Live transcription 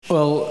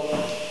Well,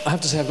 I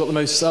have to say I've got the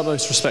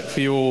utmost respect for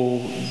you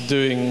all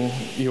doing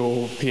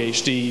your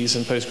PhDs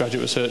and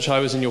postgraduate research. I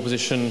was in your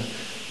position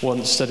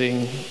once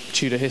studying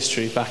Tudor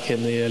history back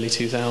in the early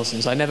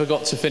 2000s. I never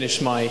got to finish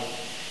my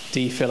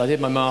DPhil. I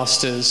did my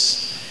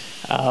master's,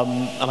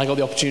 and I got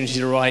the opportunity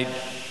to write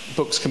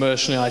books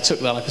commercially. I took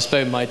that, I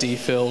postponed my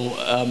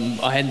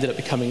DPhil. I ended up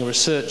becoming a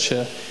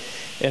researcher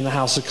in the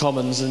House of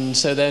Commons, and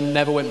so then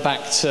never went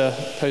back to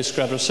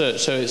postgrad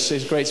research. So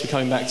it's great to be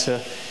coming back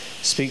to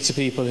speak to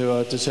people who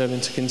are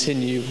determined to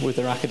continue with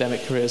their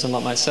academic careers,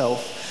 unlike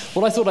myself.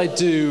 What I thought I'd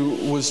do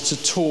was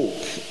to talk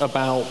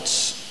about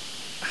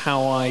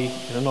how I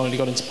not only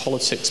got into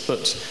politics,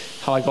 but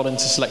how I got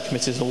into select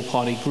committees, all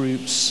party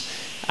groups,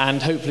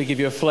 and hopefully give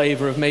you a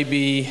flavour of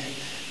maybe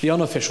the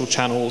unofficial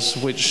channels,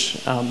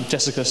 which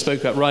Jessica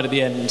spoke about right at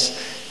the end,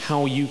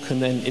 how you can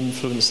then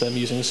influence them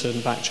using certain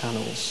back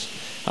channels.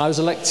 I was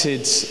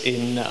elected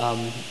in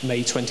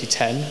May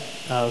 2010.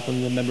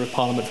 I'm the Member of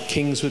Parliament for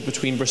Kingswood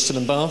between Bristol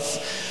and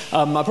Bath.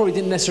 I probably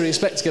didn't necessarily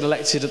expect to get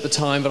elected at the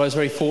time, but I was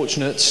very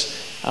fortunate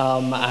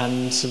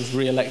and was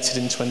re-elected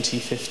in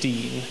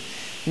 2015.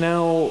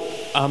 Now,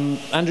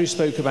 Andrew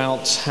spoke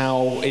about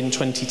how in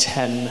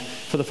 2010,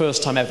 for the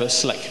first time ever,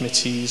 select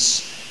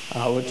committees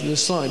were a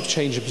slight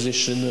change of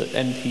position that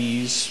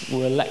MPs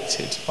were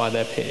elected by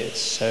their peers.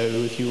 So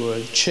if you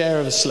were chair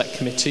of a select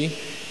committee,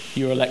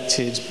 you were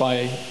elected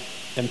by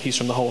MPs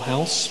from the whole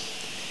House,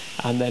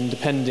 and then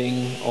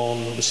depending on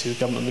obviously the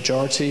government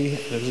majority,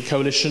 there was a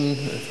coalition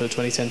for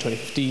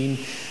 2010-2015,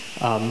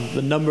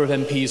 the number of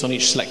MPs on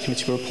each select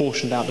committee were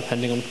apportioned out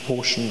depending on the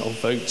proportion of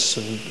votes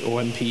or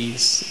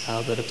MPs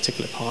that a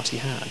particular party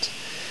had.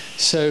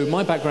 So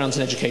my background's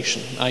in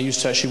education. I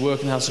used to actually work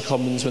in the House of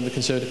Commons when the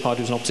Conservative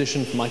Party was in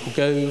opposition for Michael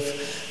Gove,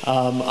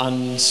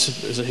 and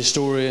as a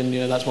historian,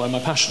 that's why my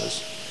passion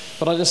is.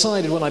 But I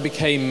decided when I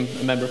became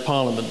a Member of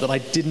Parliament that I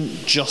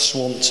didn't just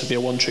want to be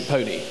a one-trick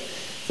pony,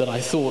 that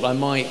I thought I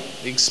might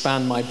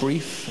expand my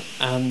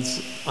brief, and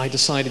I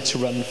decided to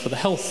run for the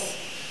Health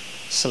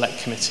Select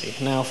Committee.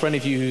 Now, for any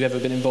of you who've ever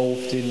been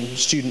involved in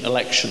student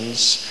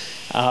elections,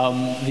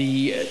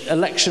 the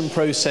election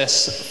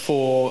process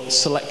for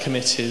select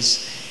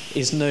committees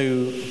is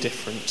no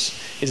different.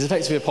 It's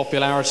effectively a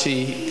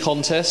popularity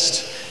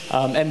contest.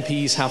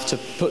 MPs have to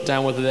put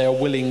down whether they are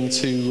willing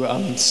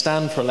to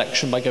stand for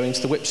election by going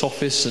to the whip's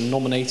office and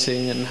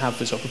nominating and have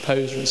a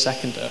proposer and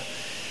seconder.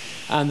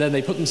 And then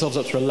they put themselves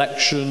up for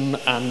election,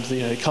 and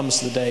it comes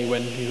to the day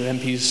when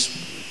MPs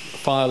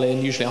file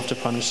in, usually after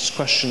Prime Minister's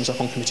questions,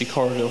 up on committee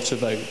corridor to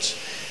vote.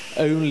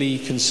 Only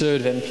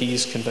Conservative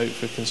MPs can vote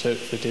for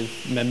Conservative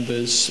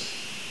members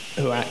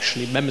who are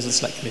actually members of the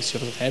Select Committee.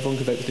 Everyone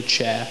can vote for the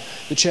chair.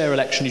 The chair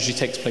election usually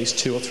takes place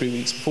 2 or 3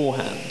 weeks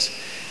beforehand.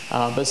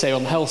 But say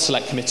on the Health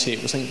Select Committee,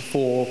 it was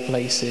 4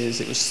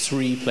 places, it was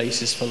 3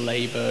 places for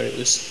Labour, it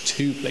was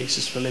 2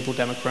 places for Liberal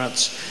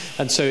Democrats,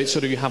 and so it's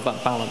you have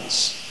that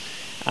balance.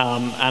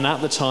 And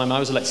at the time, I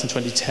was elected in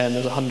 2010,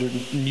 there was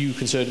 100 new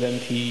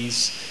Conservative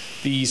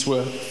MPs. These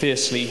were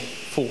fiercely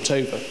fought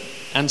over.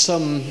 And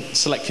some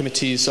select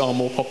committees are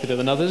more popular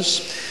than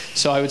others.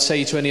 So I would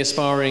say to any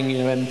aspiring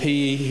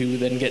MP who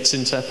then gets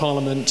into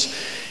Parliament,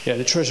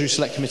 the Treasury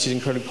Select Committee is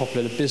incredibly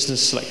popular, the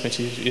Business Select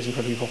Committee is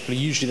incredibly popular.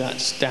 Usually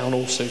that's down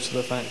also to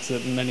the fact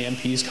that many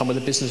MPs come with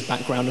a business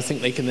background and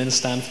think they can then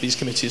stand for these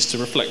committees to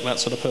reflect that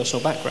sort of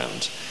personal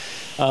background.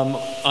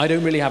 I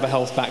don't really have a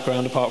health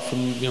background apart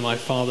from my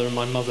father and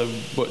my mother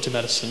worked in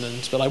medicine,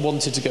 but I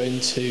wanted to go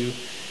into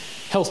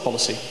health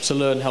policy, to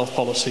learn health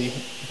policy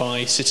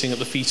by sitting at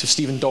the feet of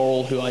Stephen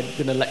Dorrell, who I'd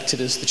been elected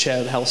as the chair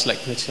of the Health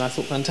Select Committee, and I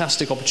thought,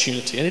 fantastic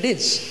opportunity, and it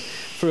is.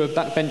 For a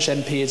backbench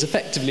MP, it's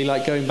effectively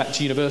like going back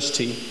to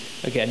university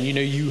again.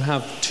 You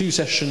have 2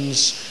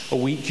 sessions a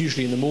week,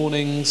 usually in the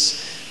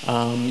mornings,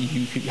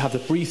 you have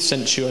the brief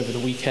sent to you over the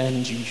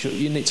weekend,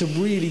 and it's a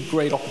really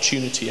great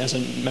opportunity as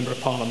a Member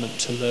of Parliament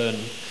to learn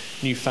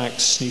new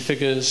facts, new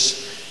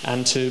figures,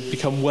 and to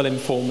become well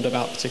informed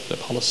about particular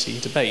policy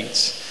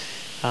debates.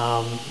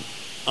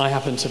 I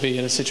happened to be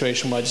in a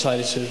situation where I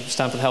decided to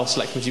stand for the Health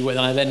Select Committee, when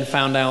I then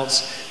found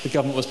out the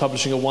government was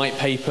publishing a white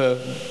paper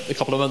a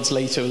couple of months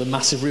later with a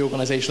massive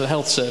reorganisation of the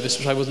health service,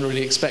 which I wasn't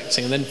really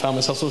expecting, and then found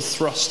myself sort of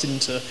thrust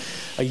into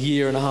a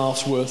year and a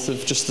half's worth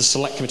of just the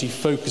Select Committee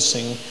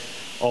focusing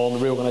on the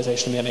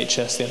reorganisation of the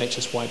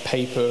NHS white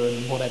paper,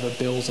 and whatever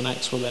bills and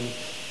acts were then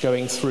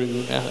going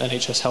through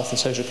NHS Health and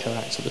Social Care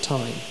Act at the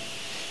time.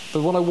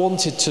 But what I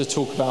wanted to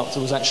talk about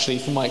was actually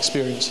from my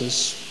experience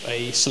as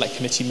a select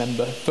committee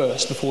member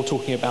first, before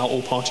talking about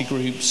all party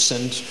groups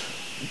and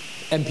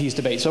MPs'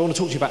 debates. So I want to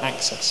talk to you about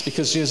access,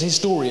 because as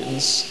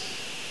historians,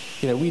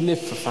 we live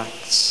for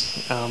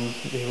facts.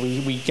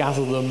 We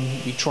gather them,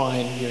 we try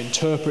and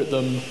interpret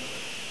them.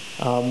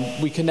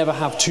 We can never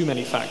have too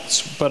many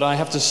facts, but I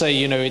have to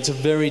say, it's a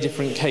very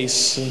different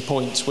case and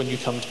point when you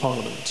come to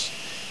Parliament,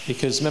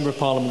 because Member of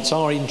Parliaments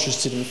are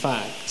interested in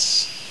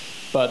facts,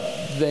 but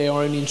they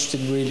are only interested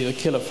in really the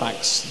killer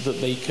facts that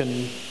they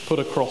can put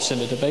across in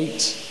a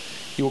debate.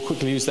 You will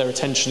quickly lose their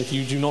attention if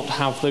you do not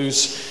have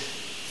those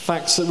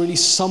facts that really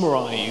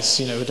summarise,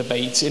 a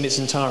debate in its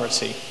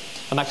entirety.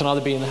 And that can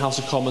either be in the House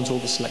of Commons or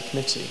the Select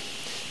Committee.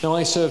 Now,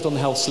 I served on the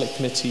Health Select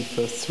Committee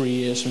for 3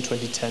 years, from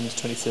 2010 to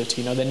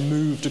 2013. I then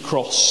moved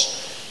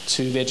across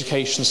to the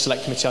Education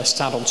Select Committee. I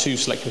sat on 2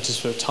 select committees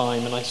for a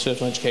time, and I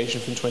served on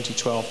education from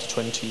 2012 to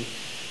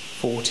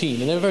 2014.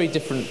 And they're very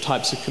different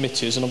types of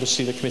committees, and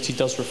obviously the committee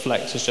does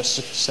reflect, as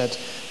Jessica said,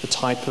 the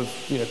type of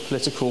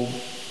political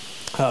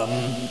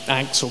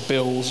acts or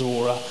bills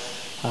or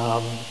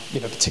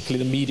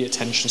particularly the media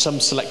attention. Some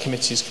select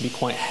committees can be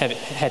quite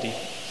heady.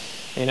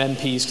 And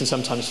MPs can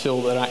sometimes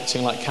feel they're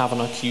acting like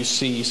Kavanagh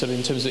QC, sort of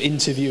in terms of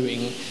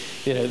interviewing,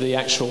 the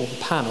actual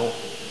panel.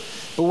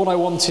 But what I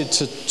wanted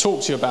to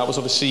talk to you about was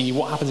obviously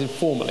what happens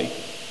informally,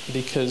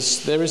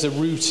 because there is a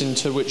route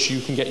into which you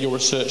can get your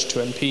research to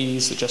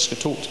MPs that Jessica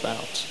talked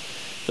about,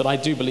 that I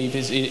do believe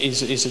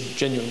is a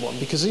genuine one.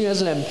 Because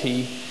as an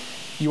MP,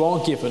 you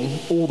are given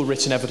all the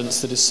written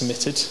evidence that is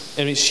submitted,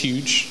 and it's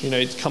huge.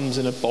 It comes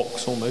in a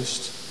box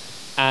almost,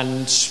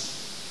 and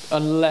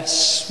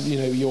unless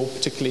you're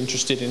particularly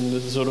interested in the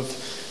sort of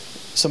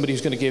somebody who's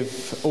going to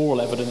give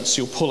oral evidence,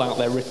 you'll pull out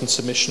their written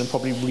submission and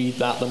probably read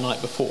that the night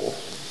before.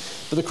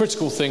 But the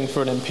critical thing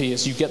for an MP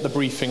is you get the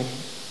briefing,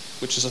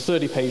 which is a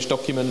 30-page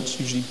document,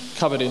 usually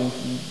covered in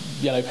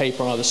yellow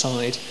paper on either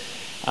side,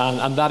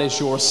 and that is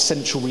your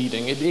essential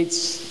reading.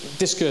 It's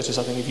discourteous,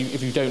 I think,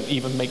 if you don't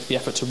even make the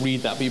effort to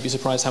read that, but you'd be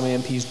surprised how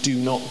many MPs do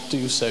not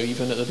do so,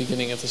 even at the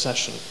beginning of the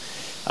session.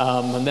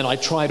 And then I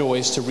tried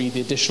always to read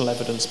the additional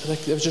evidence, but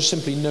there was just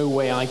simply no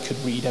way I could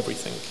read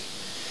everything.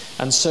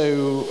 And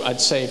so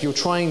I'd say if you're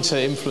trying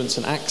to influence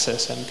and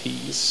access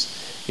MPs,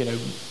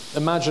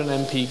 imagine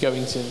an MP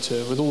going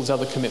into, with all his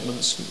other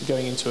commitments,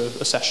 going into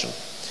a session.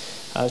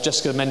 As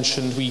Jessica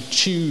mentioned, we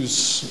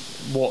choose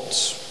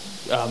what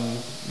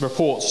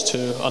reports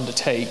to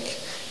undertake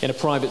in a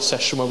private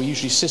session where we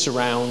usually sit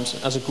around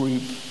as a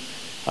group.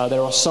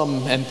 There are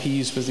some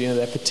MPs with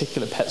their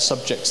particular pet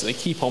subjects that they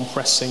keep on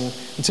pressing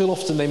until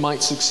often they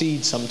might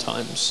succeed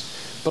sometimes.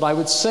 But I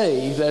would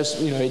say there's,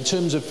 in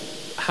terms of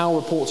how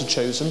reports are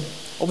chosen,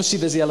 obviously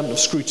there's the element of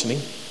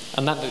scrutiny,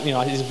 and that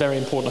is very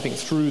important. I think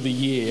through the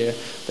year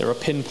there are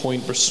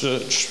pinpoint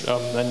research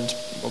and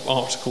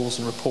articles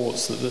and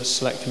reports that the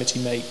Select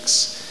Committee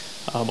makes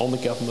on the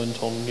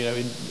government, on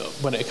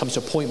when it comes to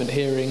appointment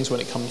hearings, when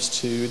it comes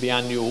to the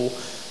annual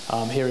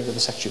hearing of the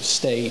Secretary of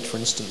State, for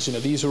instance.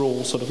 These are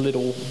all sort of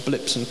little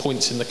blips and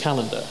points in the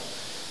calendar.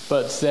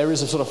 But there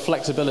is a sort of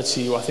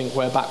flexibility, I think,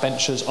 where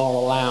backbenchers are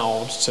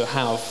allowed to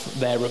have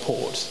their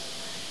report.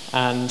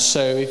 And so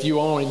if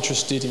you are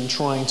interested in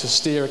trying to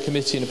steer a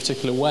committee in a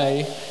particular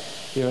way,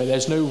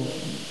 there's no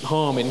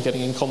harm in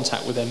getting in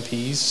contact with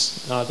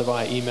MPs, either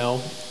via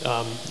email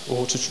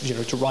or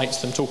to write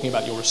to them, talking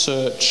about your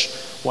research,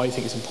 why you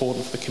think it's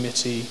important for the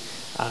committee,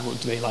 and would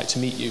they like to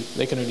meet you.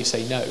 They can only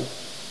say no.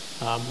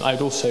 I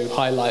would also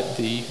highlight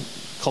the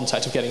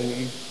contact of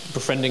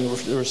befriending a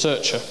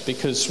researcher,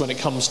 because when it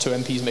comes to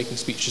MPs making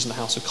speeches in the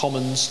House of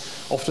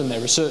Commons, often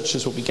their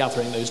researchers will be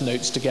gathering those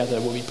notes together,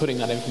 will be putting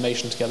that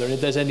information together, and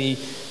if there's any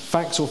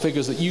facts or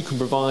figures that you can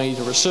provide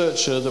a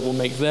researcher that will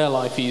make their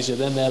life easier,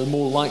 then they're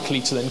more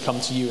likely to then come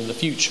to you in the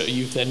future.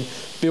 You've then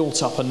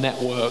built up a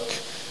network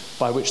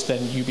by which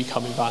then you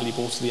become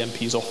invaluable to the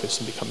MP's office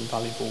and become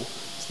invaluable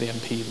to the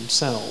MP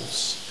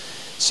themselves.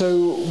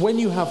 So when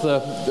you have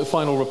the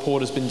final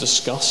report has been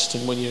discussed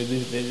and when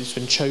it's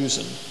been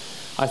chosen,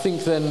 I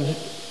think then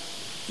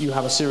you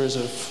have a series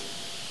of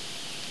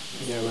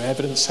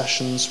evidence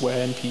sessions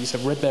where MPs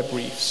have read their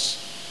briefs,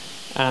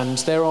 and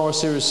there are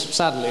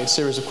sadly a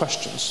series of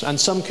questions. And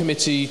some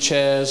committee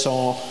chairs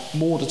are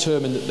more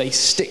determined that they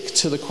stick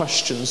to the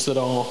questions that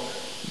are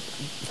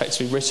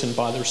effectively written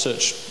by the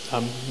research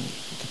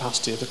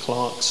capacity of the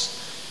clerks.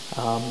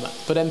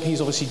 But MPs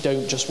obviously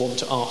don't just want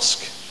to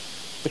ask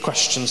the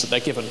questions that they're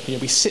given.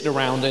 We sit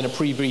around in a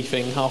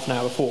pre-briefing half an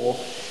hour before,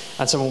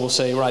 and someone will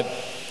say, right,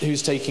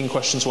 who's taking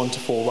questions 1 to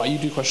 4? Right, you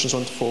do questions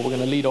 1 to 4. We're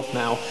going to lead off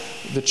now.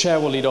 The chair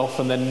will lead off,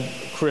 and then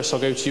Chris, I'll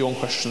go to you on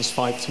questions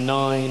 5 to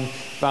 9.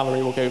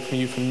 Valerie will go from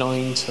you from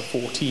 9 to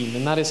 14.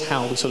 And that is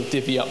how we sort of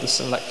divvy up the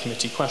Select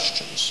Committee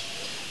questions.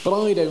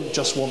 But I don't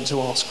just want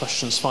to ask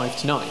questions 5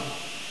 to 9.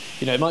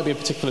 It might be a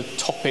particular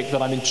topic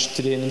that I'm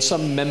interested in, and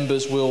some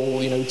members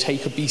will,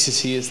 take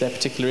obesity as their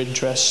particular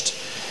interest.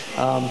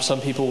 Some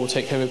people will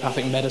take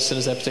homeopathic medicine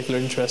as their particular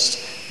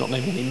interest, not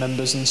naming any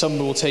members, and some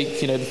will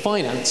take, the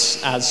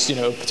finance as,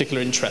 a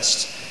particular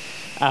interest.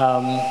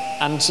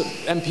 And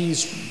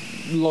MPs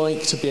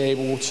like to be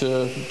able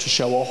to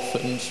show off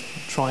and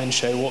try and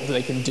show what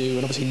they can do,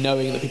 and obviously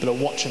knowing that people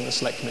are watching the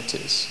select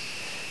committees.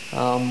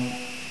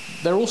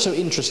 They're also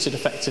interested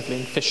effectively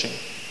in fishing.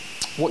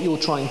 What you're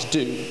trying to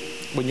do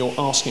when you're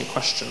asking a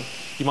question,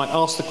 you might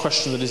ask the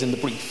question that is in the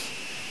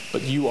brief,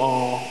 but you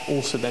are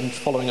also then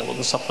following up with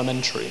a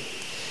supplementary.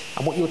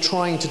 And what you're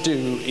trying to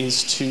do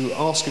is to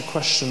ask a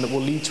question that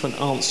will lead to an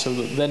answer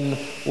that then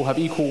will have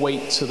equal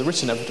weight to the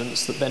written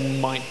evidence that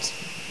then might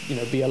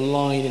be a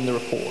line in the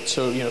report.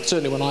 So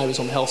certainly when I was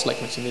on the Health Select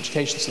Committee and the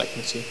Education Select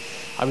Committee,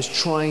 I was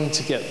trying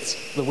to get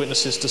the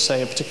witnesses to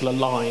say a particular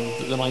line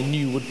that then I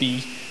knew would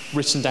be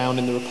written down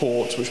in the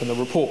report, which when the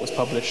report was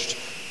published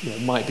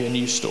might be a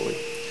news story.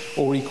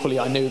 Or equally,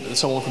 I know that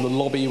someone from the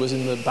lobby was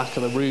in the back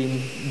of the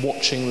room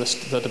watching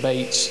the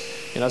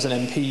debates. As an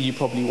MP, you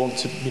probably want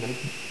to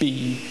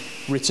be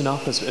written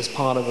up as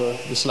part of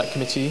the select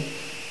committee.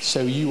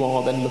 So you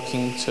are then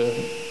looking to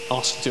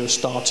ask to do a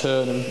star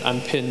turn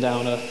and pin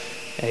down a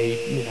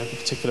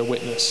particular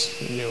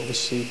witness.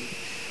 Obviously,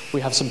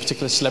 we have some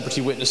particular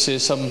celebrity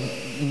witnesses. Some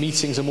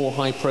meetings are more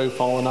high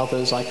profile than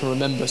others. I can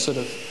remember sort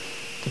of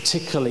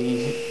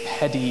particularly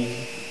heady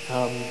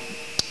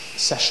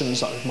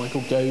sessions like with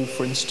Michael Gove,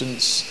 for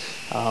instance,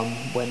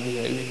 when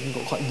he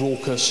got quite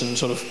raucous and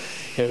sort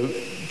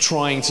of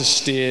trying to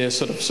steer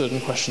sort of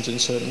certain questions in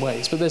certain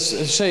ways. But there's,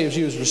 as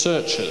you as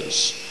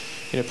researchers,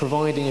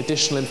 providing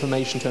additional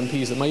information to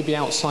MPs that may be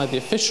outside the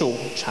official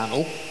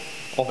channel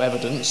of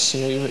evidence.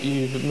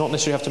 You not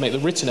necessarily have to make the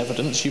written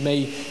evidence. You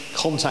may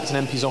contact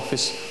an MP's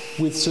office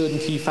with certain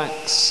key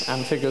facts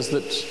and figures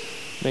that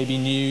may be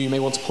new. You may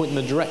want to point them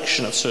in the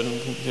direction of certain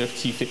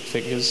key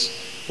figures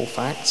or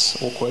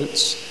facts or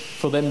quotes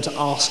for them to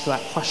ask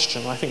that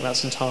question. I think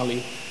that's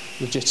entirely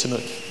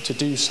legitimate to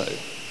do so.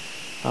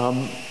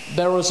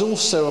 There is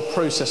also a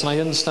process, and I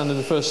understand in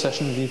the first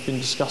session you've been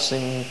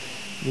discussing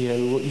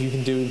what you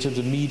can do in terms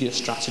of media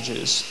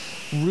strategies,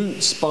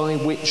 routes by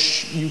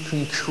which you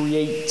can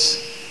create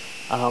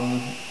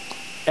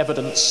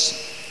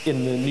evidence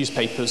in the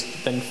newspapers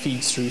that then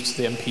feeds through to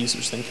the MPs,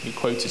 which then can be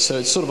quoted. So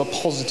it's sort of a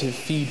positive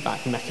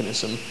feedback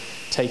mechanism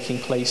taking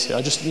place here.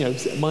 I just,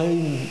 my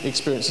own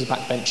experience as a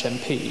backbench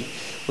MP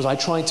was I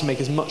tried to make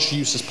as much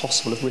use as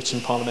possible of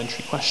written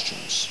parliamentary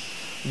questions.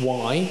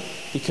 Why?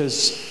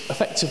 Because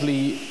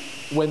effectively,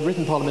 when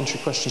written parliamentary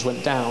questions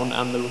went down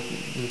and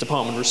the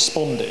department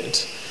responded,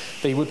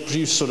 they would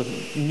produce sort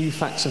of new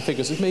facts and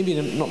figures that maybe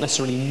not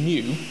necessarily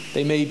new,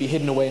 they may be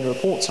hidden away in a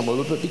report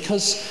somewhere, but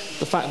because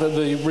the fact that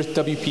the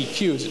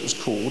WPQ, as it was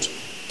called,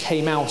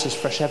 came out as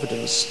fresh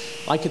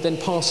evidence, I could then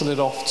parcel it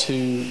off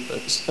to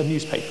a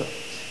newspaper.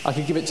 I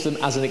could give it to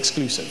them as an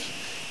exclusive.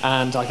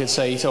 And I could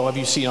say, so have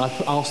you seen,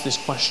 I've asked this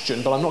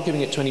question, but I'm not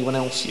giving it to anyone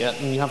else yet,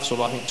 and you have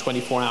sort of, I think,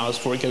 24 hours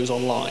before it goes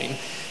online,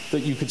 that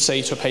you could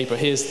say to a paper,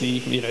 here's the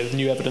the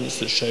new evidence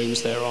that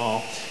shows there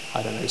are,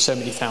 so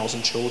many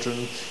thousand children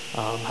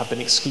have been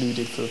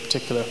excluded for a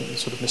particular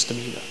sort of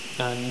misdemeanor.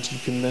 And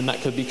then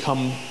that could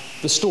become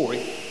the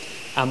story.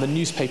 And the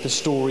newspaper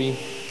story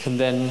can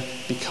then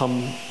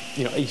become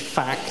a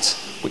fact,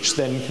 which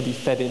then can be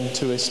fed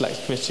into a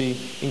select committee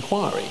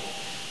inquiry.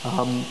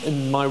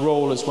 In my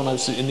role as when I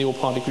was in the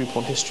all-party group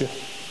on history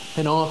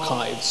and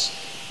archives,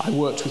 I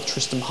worked with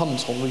Tristram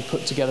Hunt on, we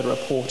put together a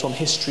report on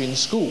history in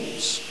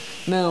schools.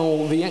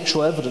 Now, the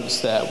actual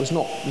evidence there was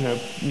not,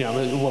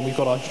 when we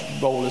got our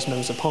role as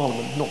members of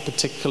Parliament, not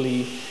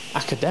particularly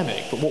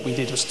academic, but what we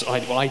did was,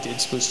 what I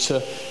did was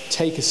to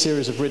take a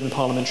series of written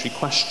parliamentary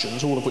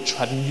questions, all of which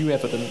had new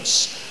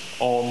evidence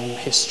on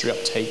history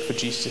uptake for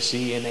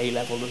GCSE and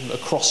A-level and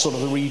across sort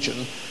of the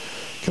region,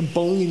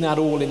 combine that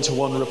all into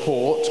one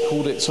report,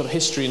 called it sort of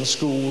History in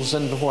Schools,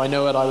 and before I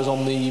know it, I was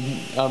on the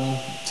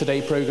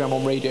Today programme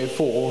on Radio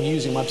 4,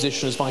 using my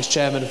position as Vice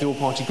Chairman of the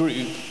all-party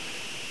group,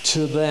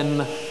 to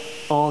then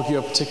argue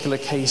a particular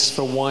case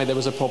for why there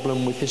was a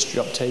problem with history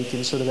uptake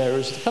in sort of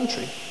areas of the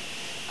country.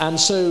 And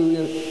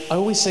so I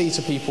always say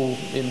to people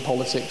in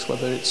politics,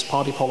 whether it's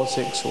party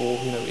politics or,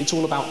 it's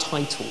all about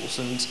titles,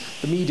 and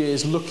the media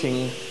is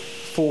looking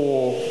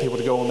for people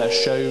to go on their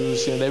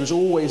shows. There was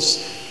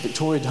always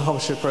Victoria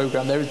Derbyshire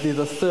programme.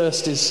 The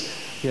thirst is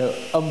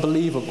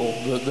unbelievable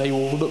that they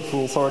will look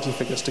for authority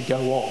figures to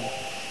go on.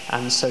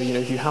 And so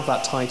if you have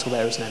that title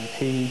there as an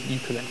MP, you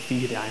can then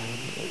feed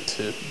in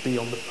to be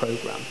on the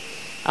programme.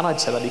 And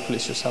I'd say that equally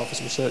to yourself as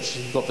a researcher.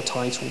 If you've got the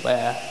title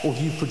there, or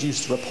if you've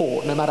produced a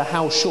report, no matter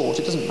how short,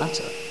 it doesn't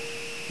matter.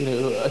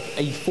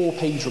 A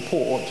 4-page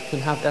report can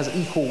have as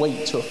equal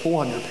weight to a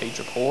 400-page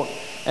report.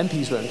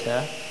 MPs won't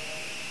care.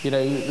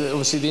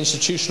 Obviously the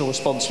institutional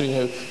response,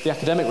 the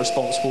academic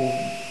response will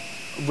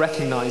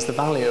recognise the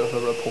value of a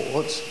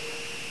report,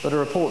 but a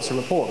report's a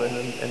report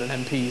in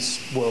an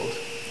MP's world.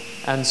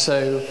 And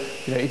so,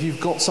 if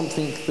you've got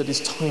something that is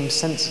time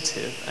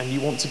sensitive and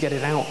you want to get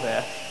it out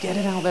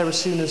there as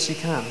soon as you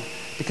can.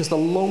 Because the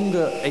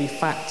longer a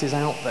fact is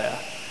out there,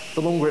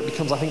 the longer it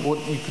becomes, I think, what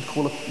you could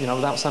call,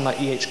 without sounding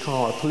like E.H.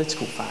 Carr, a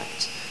political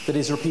fact that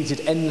is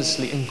repeated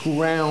endlessly and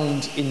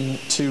ground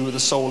into the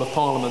soul of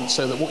Parliament,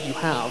 so that what you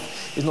have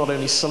is not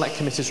only select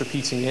committees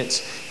repeating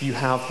it, you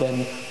have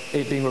then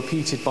it being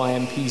repeated by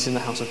MPs in the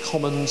House of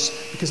Commons,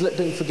 because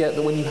don't forget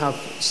that when you have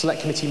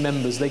select committee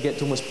members, they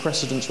get almost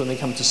precedence when they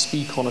come to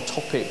speak on a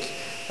topic,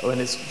 when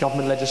it's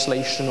government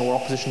legislation or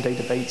opposition day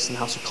debates in the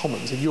House of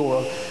Commons. If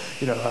you're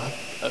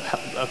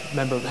a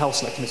member of the Health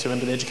Select Committee, a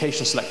member of the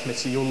Education Select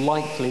Committee, you're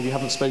likely, if you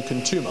haven't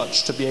spoken too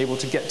much, to be able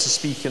to get to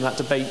speak in that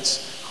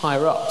debate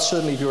higher up.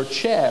 Certainly if you're a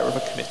chair of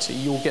a committee,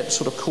 you'll get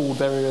sort of called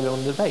very early on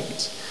in the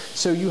debate.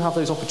 So you have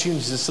those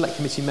opportunities as select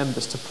committee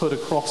members to put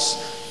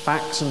across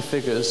facts and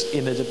figures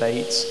in a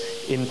debate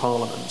in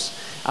Parliament.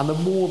 And the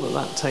more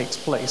that takes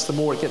place, the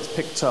more it gets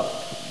picked up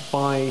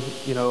by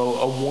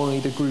a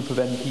wider group of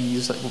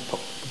MPs that will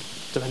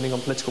depending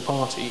on political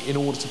party, in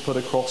order to put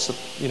across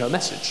a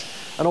message.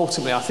 And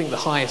ultimately, I think the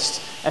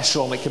highest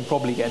echelon it can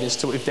probably get is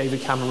to if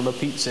David Cameron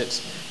repeats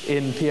it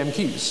in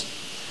PMQs.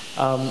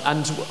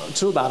 And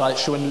to that,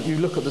 actually, when you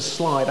look at the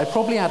slide, I'd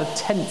probably add a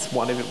 10th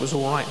one, if it was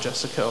all right,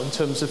 Jessica, in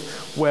terms of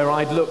where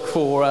I'd look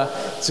for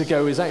to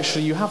go is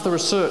actually you have the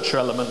researcher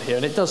element here,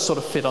 and it does sort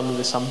of fit under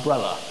this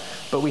umbrella.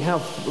 But we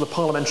have the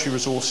Parliamentary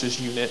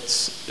Resources Unit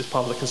as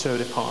part of the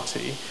Conservative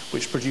Party,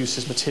 which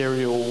produces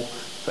material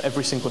for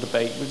every single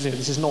debate.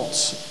 This is not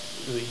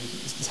the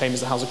same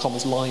as the House of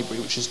Commons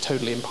Library, which is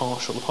totally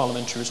impartial. The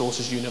Parliamentary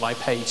Resources Unit I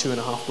pay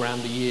 £2.5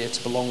 grand a year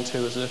to belong to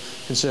as a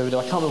Conservative.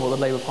 I can't remember what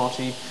the Labour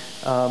Party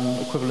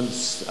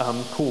equivalent's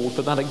called,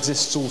 but that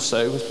exists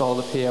also as part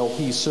of the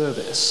PLP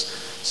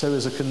service. So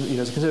as a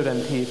Conservative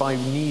MP, if I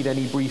need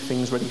any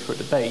briefings ready for a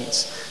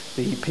debate,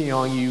 the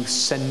PRU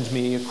send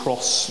me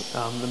across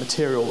the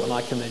material that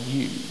I can then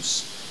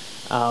use.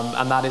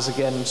 And that is,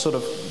 again, sort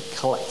of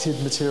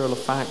collected material of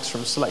facts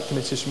from select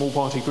committees from all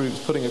party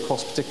groups, putting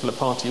across a particular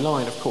party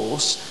line, of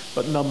course,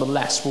 but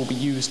nonetheless will be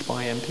used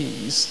by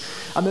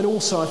MPs. And then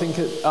also, I think,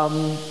 at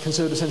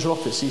Conservative Central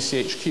Office,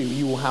 ECHQ,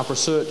 you will have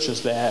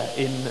researchers there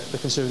in the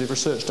Conservative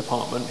Research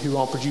Department who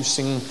are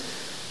producing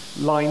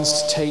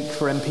lines to take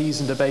for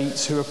MPs in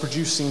debates, who are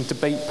producing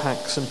debate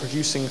packs and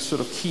producing sort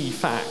of key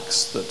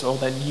facts that are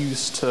then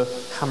used to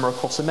hammer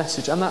across a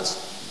message. And that's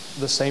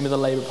the same in the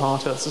Labour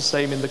Party, that's the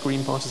same in the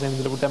Green Party, the same in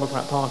the Liberal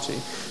Democrat Party.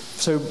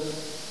 So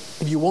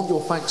if you want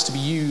your facts to be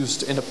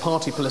used in a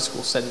party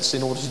political sense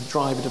in order to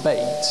drive a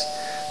debate,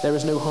 there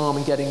is no harm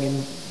in getting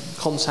in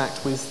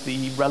contact with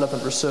the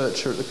relevant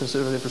researcher at the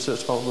Conservative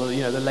Research Department,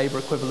 the Labour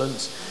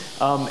equivalent,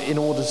 in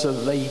order so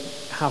that they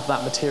have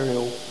that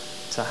material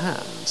to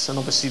hand. And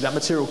obviously that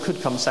material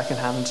could come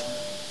secondhand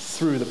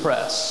through the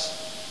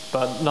press,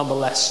 but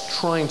nonetheless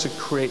trying to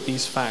create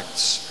these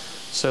facts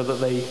so that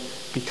they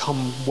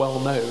become well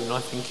known, I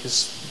think,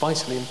 is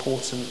vitally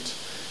important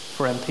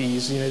for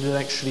MPs. That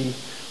actually,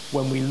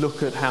 when we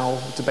look at how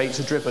debates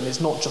are driven,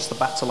 it's not just the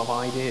battle of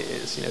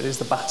ideas, it is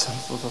the battle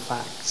of the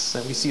facts.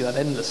 And we see that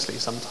endlessly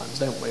sometimes,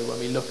 don't we, when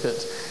we look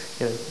at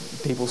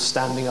people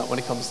standing up when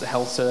it comes to the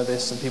health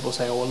service, and people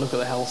say, oh, well, look at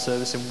the health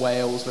service in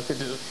Wales, look at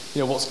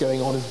what's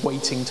going on with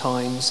waiting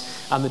times,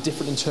 and the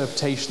different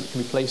interpretation that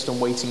can be placed on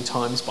waiting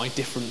times by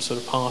different sort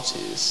of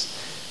parties,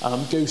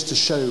 goes to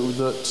show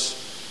that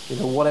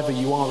whatever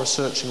you are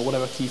researching or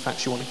whatever key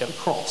facts you want to get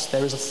across,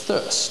 there is a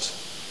thirst,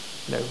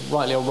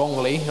 rightly or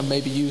wrongly, and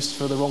maybe used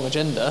for the wrong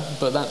agenda,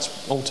 but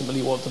that's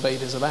ultimately what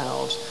debate is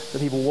about, that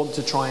people want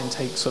to try and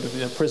take sort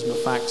of prism of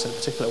facts in a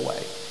particular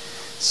way.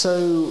 So,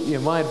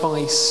 my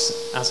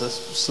advice as a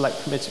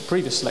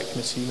previous select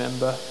committee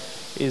member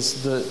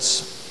is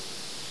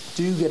that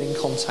do get in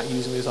contact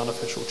using those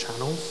unofficial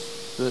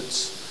channels, that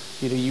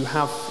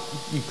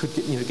you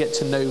could get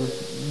to know,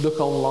 look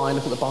online,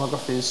 look at the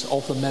biographies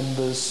of the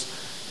members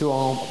who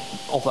are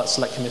of that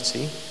select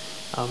committee.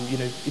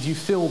 If you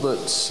feel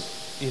that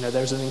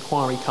there's an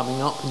inquiry coming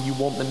up and you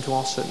want them to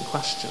ask certain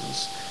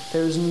questions,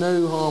 there is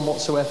no harm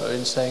whatsoever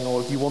in saying,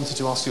 or if you wanted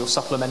to ask your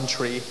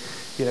supplementary,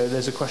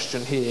 there's a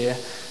question here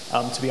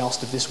to be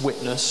asked of this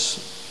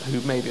witness who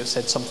maybe has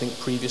said something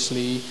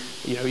previously,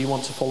 you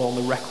want to follow on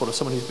the record of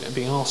someone who's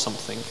being asked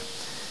something.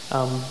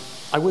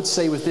 I would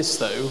say with this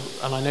though,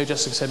 and I know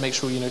Jessica said make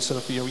sure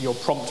you're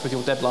prompt with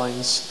your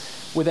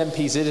deadlines. With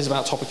MPs, it is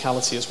about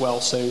topicality as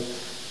well, so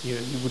you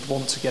would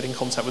want to get in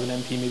contact with an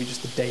MP maybe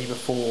just the day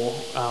before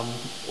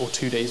or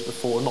 2 days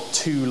before, not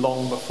too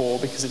long before,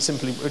 because it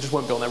just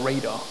won't be on their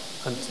radar.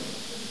 And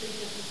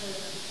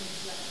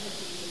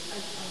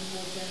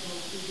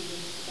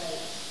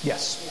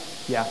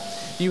yes, yeah.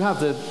 You have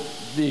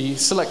the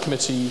select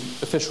committee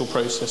official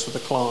process with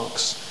the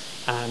clerks,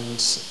 and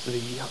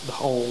the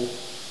whole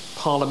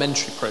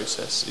parliamentary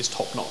process is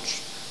top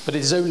notch. But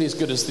it is only as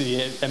good as the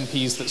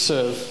MPs that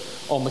serve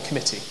on the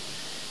committee.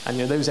 And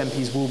those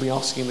MPs will be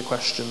asking the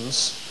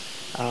questions,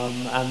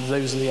 and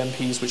those are the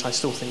MPs which I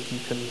still think you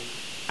can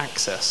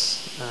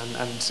access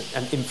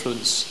and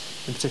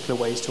influence in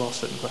particular ways to ask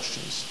certain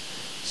questions.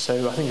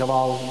 So I think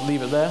I'll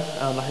leave it there,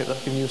 and I hope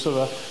that's given you sort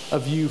of a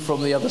view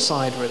from the other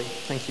side, really.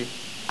 Thank you.